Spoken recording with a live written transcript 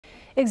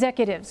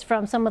Executives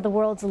from some of the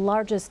world's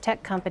largest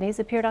tech companies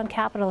appeared on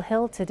Capitol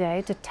Hill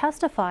today to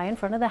testify in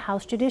front of the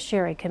House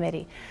Judiciary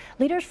Committee.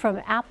 Leaders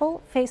from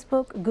Apple,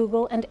 Facebook,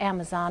 Google, and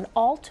Amazon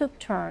all took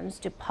turns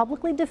to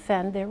publicly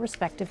defend their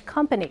respective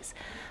companies.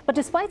 But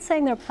despite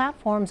saying their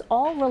platforms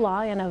all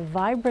rely on a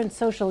vibrant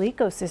social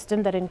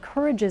ecosystem that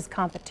encourages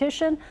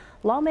competition,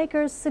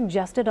 lawmakers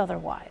suggested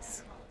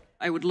otherwise.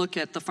 I would look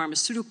at the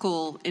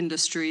pharmaceutical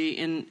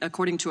industry.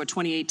 According to a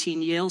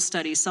 2018 Yale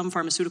study, some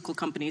pharmaceutical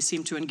companies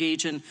seem to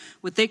engage in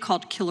what they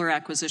called killer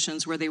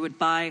acquisitions, where they would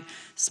buy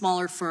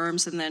smaller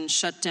firms and then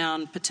shut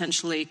down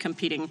potentially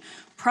competing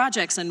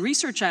projects. And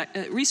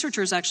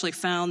researchers actually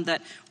found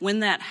that when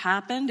that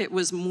happened, it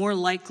was more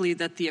likely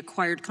that the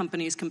acquired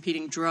company's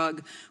competing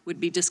drug would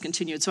be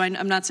discontinued. So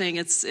I'm not saying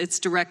it's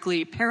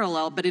directly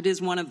parallel, but it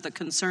is one of the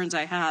concerns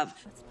I have.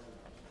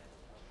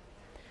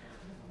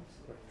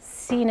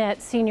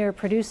 CNET senior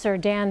producer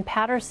Dan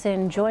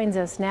Patterson joins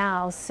us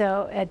now.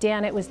 So,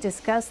 Dan, it was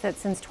discussed that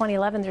since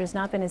 2011 there has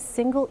not been a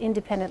single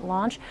independent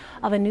launch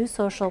of a new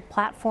social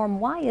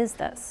platform. Why is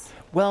this?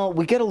 Well,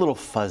 we get a little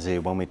fuzzy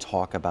when we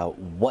talk about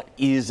what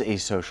is a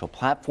social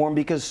platform,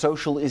 because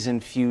social is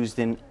infused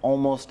in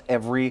almost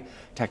every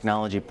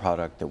technology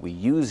product that we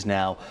use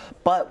now.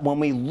 But when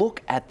we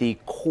look at the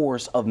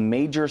course of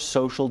major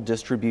social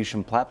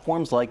distribution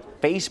platforms like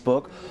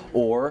Facebook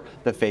or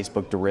the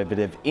Facebook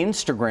derivative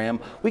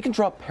Instagram, we can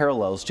draw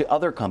parallels to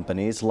other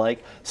companies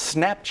like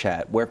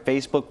Snapchat, where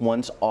Facebook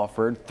once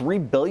offered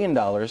 $3 billion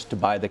to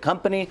buy the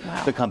company.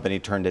 Wow. The company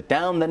turned it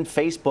down. Then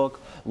Facebook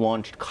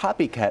launched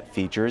copycat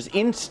features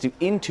into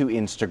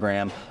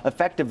Instagram,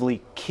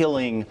 effectively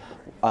killing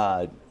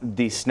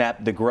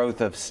the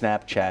growth of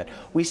Snapchat.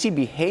 We see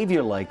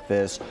behavior like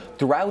this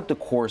throughout the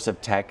course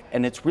of tech,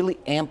 and it's really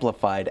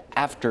amplified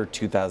after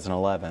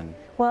 2011.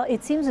 Well,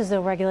 it seems as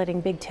though regulating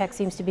big tech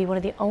seems to be one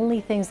of the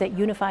only things that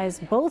unifies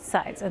both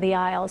sides of the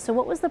aisle. So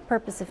what was the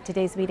purpose of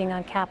today's meeting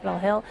on Capitol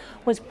Hill?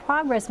 Was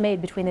progress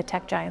made between the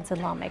tech giants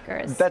and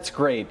lawmakers? That's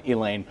great,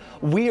 Elaine.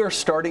 We are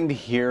starting to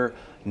hear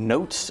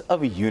notes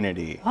of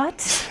unity. What?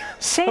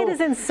 Say it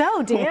isn't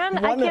so, Dan.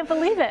 I can't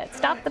believe it.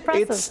 Stop the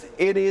presses.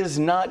 It is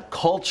not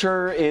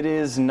culture. It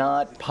is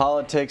not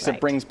politics that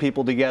brings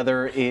people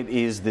together. It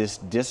is this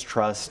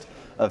distrust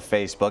of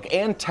Facebook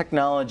and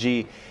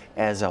technology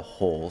as a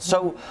whole.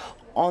 So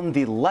on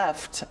the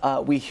left,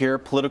 we hear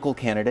political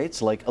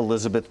candidates like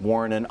Elizabeth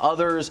Warren and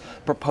others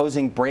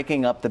proposing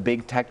breaking up the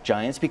big tech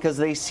giants because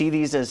they see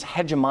these as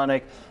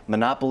hegemonic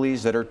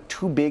monopolies that are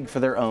too big for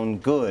their own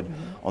good.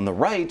 On the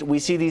right, we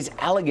see these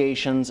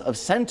allegations of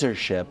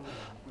censorship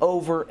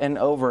over and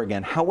over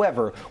again.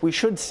 However, we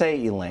should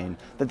say, Elaine,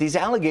 that these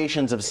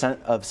allegations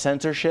of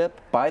censorship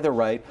by the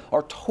right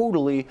are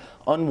totally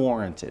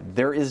unwarranted.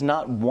 There is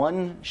not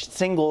one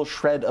single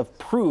shred of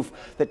proof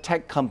that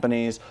tech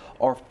companies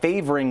are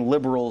favoring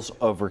liberals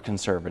over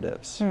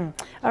conservatives.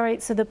 All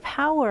right, so the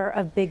power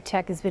of big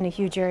tech has been a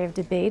huge area of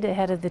debate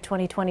ahead of the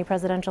 2020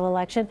 presidential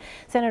election.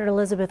 Senator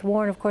Elizabeth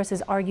Warren, of course,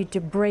 has argued to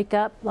break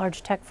up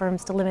large tech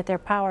firms to limit their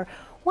power.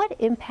 What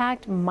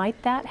impact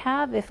might that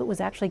have if it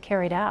was actually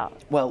carried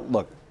out? Well,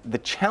 look, the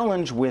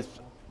challenge with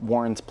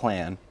Warren's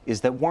plan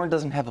is that Warren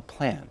doesn't have a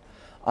plan.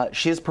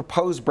 She has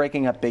proposed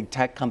breaking up big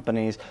tech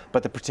companies,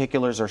 but the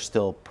particulars are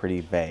still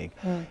pretty vague.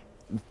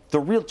 The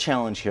real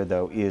challenge here,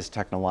 though, is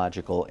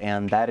technological,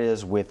 and that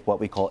is with what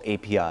we call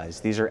APIs.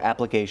 These are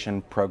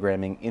application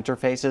programming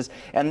interfaces,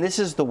 and this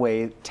is the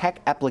way tech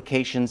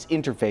applications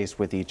interface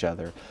with each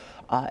other.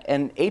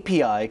 An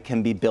API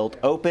can be built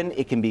open,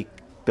 it can be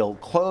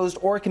built closed,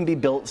 or it can be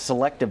built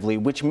selectively,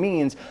 which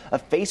means a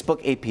Facebook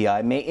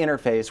API may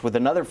interface with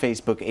another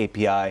Facebook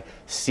API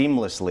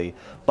seamlessly,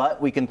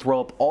 but we can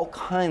throw up all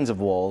kinds of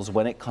walls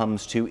when it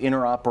comes to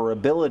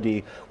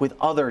interoperability with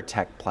other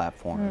tech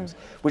platforms,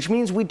 which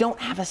means we don't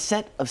have a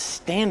set of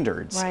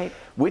standards,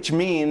 which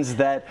means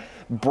that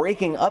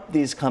breaking up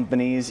these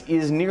companies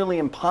is nearly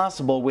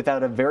impossible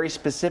without a very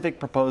specific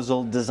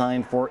proposal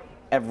designed for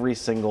every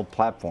single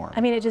platform.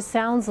 I mean, it just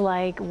sounds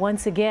like,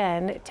 once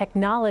again,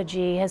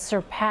 technology has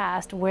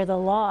surpassed where the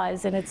law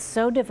is, and it's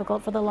so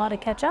difficult for the law to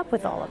catch up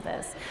with all of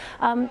this.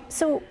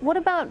 So what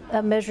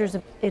about measures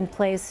in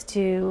place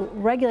to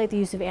regulate the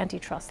use of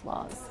antitrust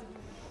laws?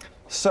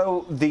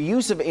 So the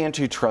use of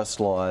antitrust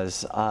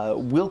laws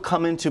will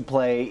come into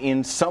play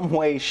in some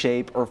way,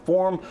 shape, or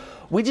form.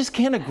 We just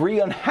can't agree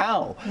on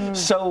how.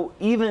 So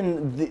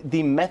even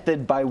the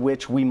method by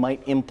which we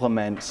might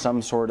implement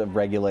some sort of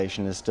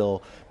regulation is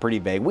still pretty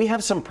vague. We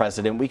have some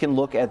precedent. We can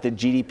look at the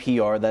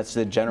GDPR, that's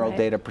the General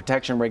Data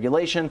Protection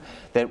Regulation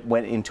that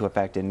went into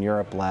effect in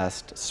Europe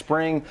last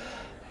spring.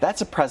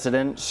 That's a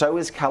precedent. So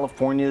is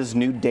California's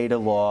new data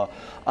law.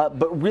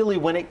 But really,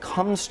 when it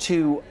comes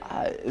to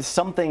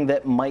something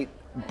that might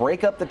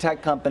break up the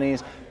tech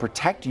companies,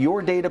 protect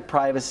your data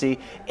privacy,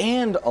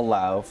 and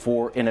allow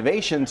for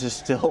innovation to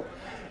still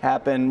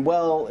happen,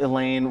 well,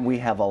 Elaine, we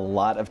have a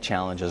lot of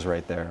challenges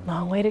right there.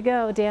 Long way to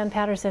go. Dan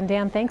Patterson.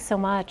 Dan, thanks so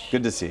much.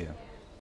 Good to see you.